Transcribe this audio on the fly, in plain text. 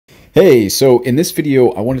Hey, so in this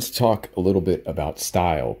video, I wanted to talk a little bit about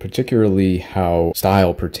style, particularly how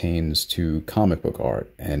style pertains to comic book art.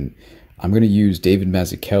 And I'm going to use David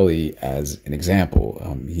Mazzucchelli as an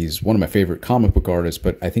example. He's one of my favorite comic book artists,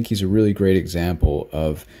 but I think he's a really great example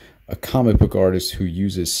of a comic book artist who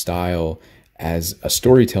uses style as a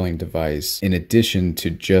storytelling device in addition to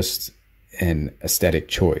just an aesthetic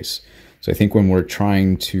choice. So I think when we're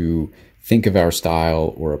trying to think of our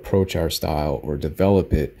style or approach our style or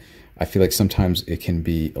develop it, I feel like sometimes it can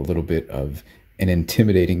be a little bit of an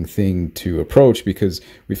intimidating thing to approach because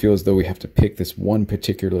we feel as though we have to pick this one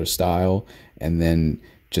particular style and then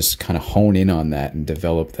just kind of hone in on that and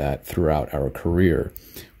develop that throughout our career.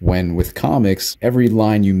 When with comics, every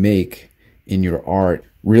line you make in your art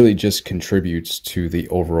really just contributes to the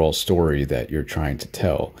overall story that you're trying to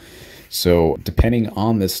tell. So depending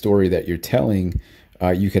on the story that you're telling,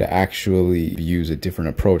 you could actually use a different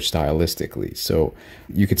approach stylistically. So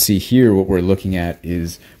you could see here what we're looking at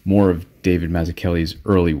is more of David Mazzucchelli's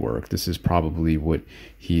early work. This is probably what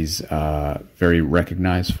he's very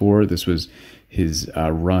recognized for. This was his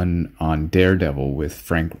run on Daredevil with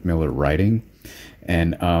Frank Miller writing.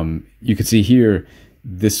 And you could see here,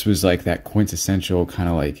 this was like that quintessential kind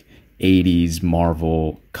of like 80s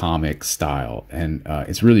Marvel comic style. And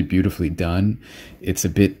it's really beautifully done. It's a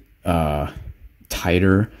bit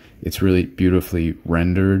tighter. It's really beautifully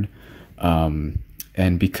rendered.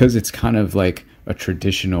 And because it's kind of like a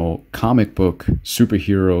traditional comic book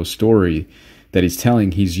superhero story that he's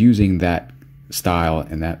telling, he's using that style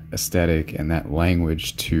and that aesthetic and that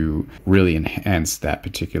language to really enhance that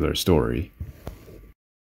particular story.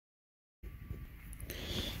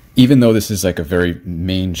 Even though this is like a very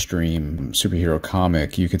mainstream superhero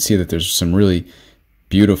comic, you can see that there's some really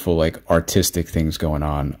beautiful, like artistic things going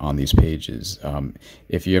on these pages.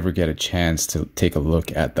 If you ever get a chance to take a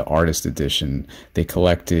look at the artist edition, they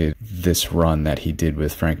collected this run that he did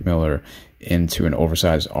with Frank Miller into an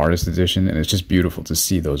oversized artist edition, and it's just beautiful to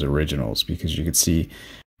see those originals because you could see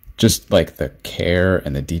just like the care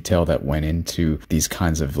and the detail that went into these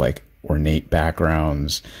kinds of like ornate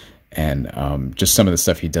backgrounds. And just some of the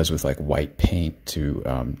stuff he does with like white paint to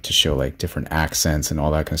show like different accents and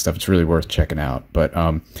all that kind of stuff. It's really worth checking out. But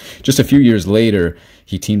just a few years later,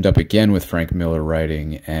 he teamed up again with Frank Miller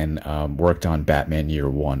writing and worked on Batman Year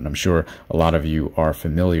One. I'm sure a lot of you are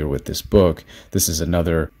familiar with this book. This is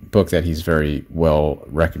another book that he's very well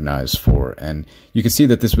recognized for. And you can see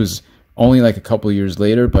that this was only like a couple of years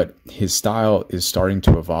later, but his style is starting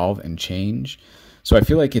to evolve and change. So I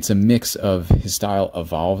feel like it's a mix of his style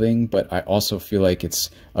evolving, but I also feel like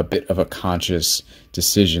it's a bit of a conscious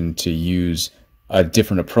decision to use a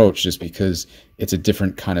different approach just because it's a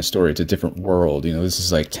different kind of story. It's a different world. You know, this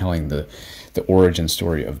is like telling the origin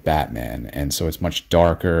story of Batman. And so it's much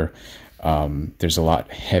darker. There's a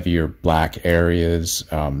lot heavier black areas.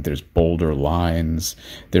 There's bolder lines.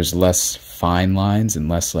 There's less fine lines and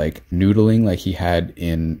less like noodling like he had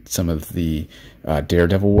in some of the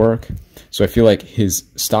Daredevil work. So I feel like his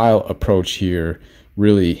style approach here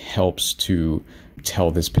really helps to tell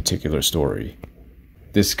this particular story.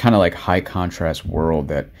 This kind of like high contrast world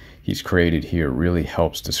that he's created here really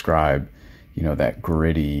helps describe, you know, that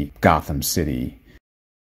gritty Gotham City.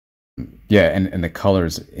 Yeah, and the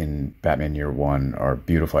colors in Batman Year One are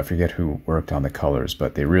beautiful. I forget who worked on the colors,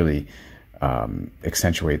 but they really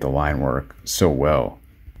accentuate the line work so well.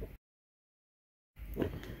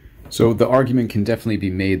 So the argument can definitely be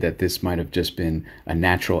made that this might have just been a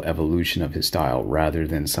natural evolution of his style rather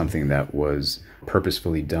than something that was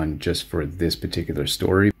purposefully done just for this particular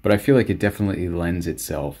story. But I feel like it definitely lends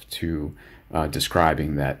itself to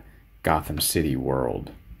describing that Gotham City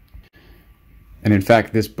world. And in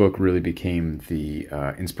fact, this book really became the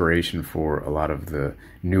inspiration for a lot of the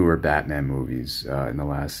newer Batman movies in the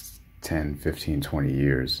last 10, 15, 20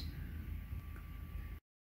 years.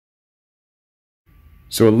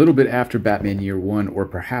 So a little bit after Batman Year One, or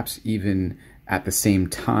perhaps even at the same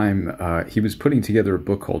time, he was putting together a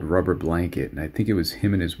book called Rubber Blanket, and I think it was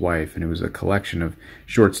him and his wife, and it was a collection of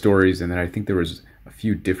short stories, and then I think there was a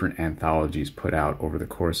few different anthologies put out over the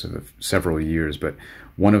course of several years, but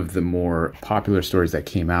one of the more popular stories that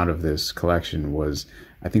came out of this collection was,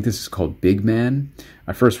 I think this is called Big Man.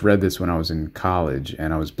 I first read this when I was in college,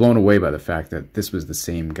 and I was blown away by the fact that this was the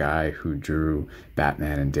same guy who drew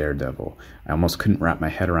Batman and Daredevil. I almost couldn't wrap my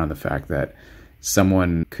head around the fact that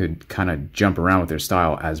someone could kind of jump around with their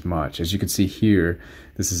style as much. As you can see here,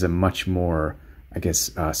 this is a much more, I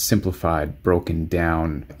guess, simplified, broken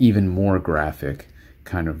down, even more graphic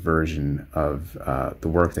kind of version of the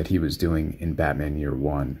work that he was doing in Batman Year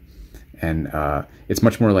One. And it's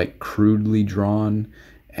much more like crudely drawn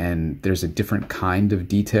and there's a different kind of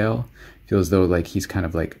detail. Feels though like he's kind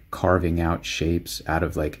of like carving out shapes out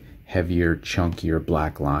of like heavier, chunkier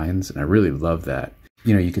black lines, and I really love that.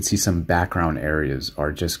 You know, you could see some background areas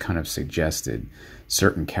are just kind of suggested.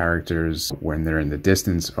 Certain characters, when they're in the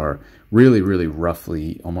distance, are really, really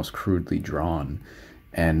roughly, almost crudely drawn.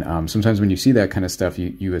 And sometimes when you see that kind of stuff,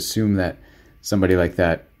 you assume that somebody like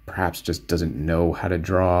that perhaps just doesn't know how to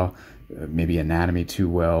draw maybe anatomy too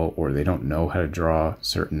well, or they don't know how to draw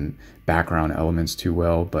certain background elements too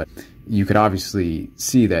well. But you could obviously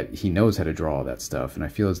see that he knows how to draw all that stuff. And I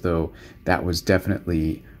feel as though that was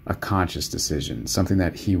definitely a conscious decision, something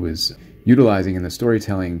that he was utilizing in the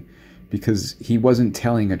storytelling, because he wasn't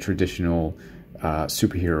telling a traditional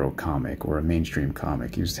superhero comic or a mainstream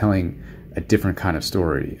comic. He was telling a different kind of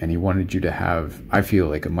story, and he wanted you to have, I feel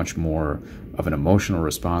like, a much more of an emotional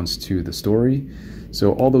response to the story.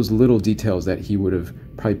 So all those little details that he would have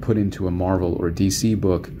probably put into a Marvel or DC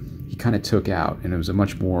book, he kind of took out, and it was a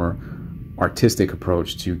much more artistic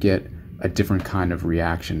approach to get a different kind of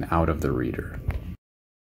reaction out of the reader.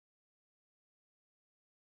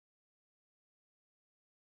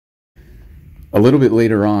 A little bit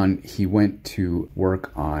later on, he went to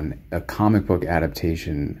work on a comic book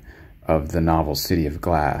adaptation of the novel City of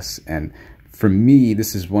Glass. And for me,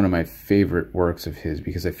 this is one of my favorite works of his,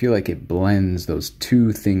 because I feel like it blends those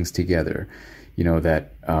two things together. You know,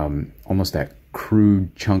 that almost that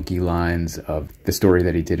crude, chunky lines of the story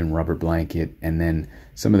that he did in Rubber Blanket, and then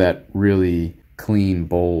some of that really clean,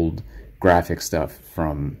 bold, graphic stuff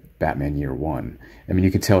from Batman Year One. I mean,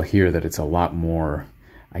 you could tell here that it's a lot more,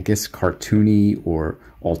 I guess, cartoony or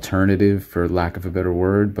alternative, for lack of a better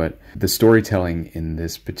word, but the storytelling in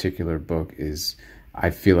this particular book is,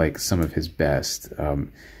 I feel like, some of his best.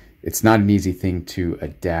 It's not an easy thing to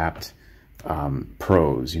adapt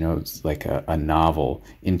prose, you know, it's like a novel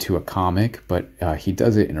into a comic, but he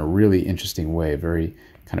does it in a really interesting way, a very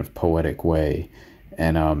kind of poetic way.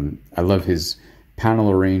 And I love his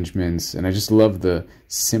panel arrangements, and I just love the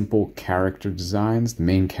simple character designs. The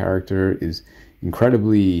main character is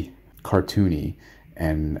incredibly cartoony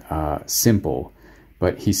and simple,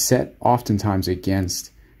 but he's set oftentimes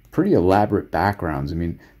against pretty elaborate backgrounds. I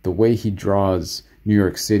mean, the way he draws New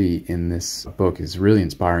York City in this book is really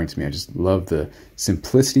inspiring to me. I just love the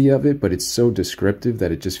simplicity of it, but it's so descriptive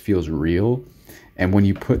that it just feels real. And when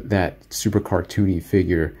you put that super cartoony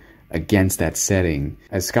figure against that setting,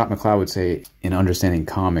 as Scott McCloud would say in Understanding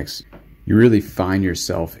Comics, you really find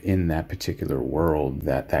yourself in that particular world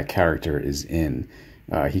that that character is in.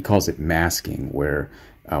 He calls it masking, where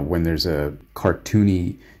when there's a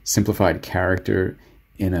cartoony, simplified character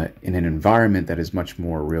in an environment that is much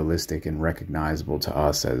more realistic and recognizable to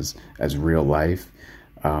us as real life,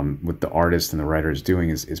 what the artist and the writer is doing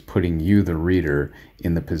is putting you, the reader,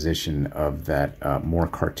 in the position of that more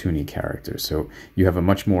cartoony character. So you have a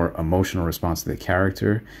much more emotional response to the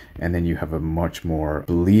character, and then you have a much more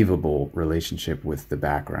believable relationship with the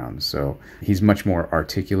background. So he's much more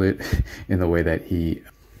articulate in the way that he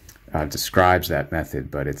describes that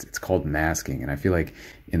method, but it's called masking. And I feel like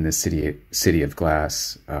in this City of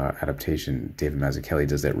Glass adaptation, David Mazzucchelli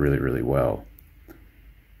does that really, really well.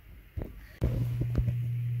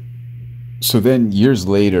 So then years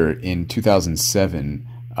later, in 2007,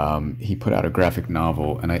 he put out a graphic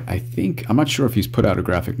novel, and I think, I'm not sure if he's put out a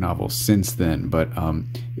graphic novel since then, but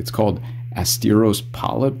it's called Asteros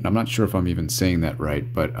Polyp. I'm not sure if I'm even saying that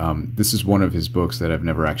right, but this is one of his books that I've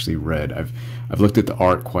never actually read. I've looked at the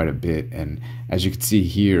art quite a bit, and as you can see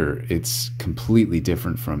here, it's completely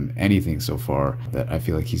different from anything so far that I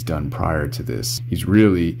feel like he's done prior to this. He's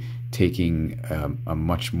really taking a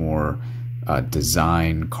much more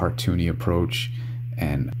design, cartoony approach,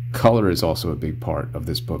 and color is also a big part of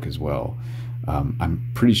this book as well. I'm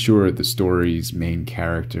pretty sure the story's main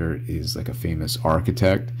character is like a famous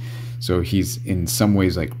architect, so he's in some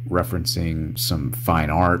ways like referencing some fine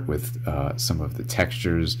art with some of the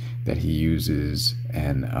textures that he uses,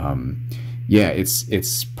 and yeah,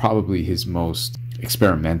 it's probably his most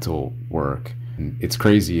experimental work. And it's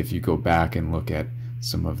crazy if you go back and look at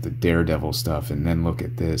some of the Daredevil stuff and then look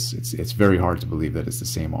at this. It's very hard to believe that it's the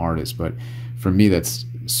same artist, but for me that's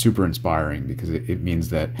super inspiring, because it means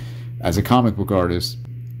that as a comic book artist,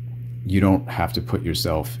 you don't have to put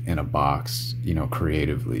yourself in a box, you know,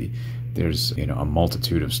 creatively. There's, you know, a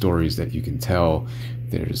multitude of stories that you can tell.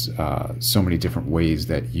 There's so many different ways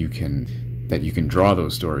that you can draw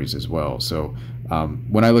those stories as well. So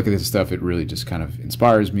when I look at this stuff, it really just kind of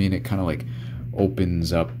inspires me, and it kind of like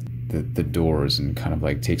opens up the doors and kind of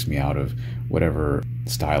like takes me out of whatever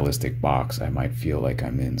stylistic box I might feel like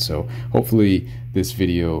I'm in. So hopefully this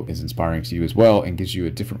video is inspiring to you as well and gives you a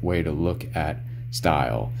different way to look at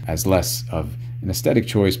style as less of an aesthetic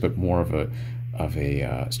choice, but more of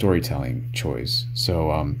a storytelling choice.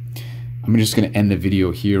 So I'm just going to end the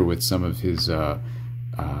video here with some of his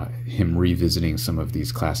him revisiting some of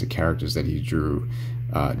these classic characters that he drew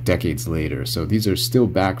decades later. So these are still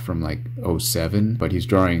back from like '07, but he's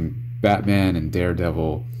drawing Batman and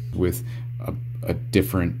Daredevil with a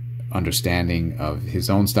different understanding of his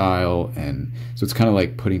own style, and so it's kind of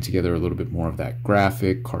like putting together a little bit more of that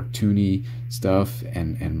graphic, cartoony stuff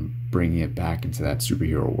and bringing it back into that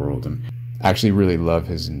superhero world. And I actually really love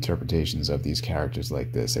his interpretations of these characters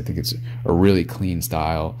like this. I think it's a really clean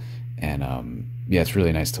style, and yeah, it's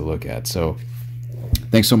really nice to look at. So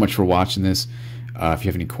thanks so much for watching this. If you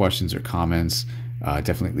have any questions or comments,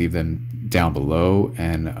 definitely leave them down below,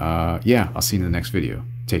 and yeah, I'll see you in the next video.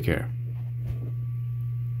 Take care.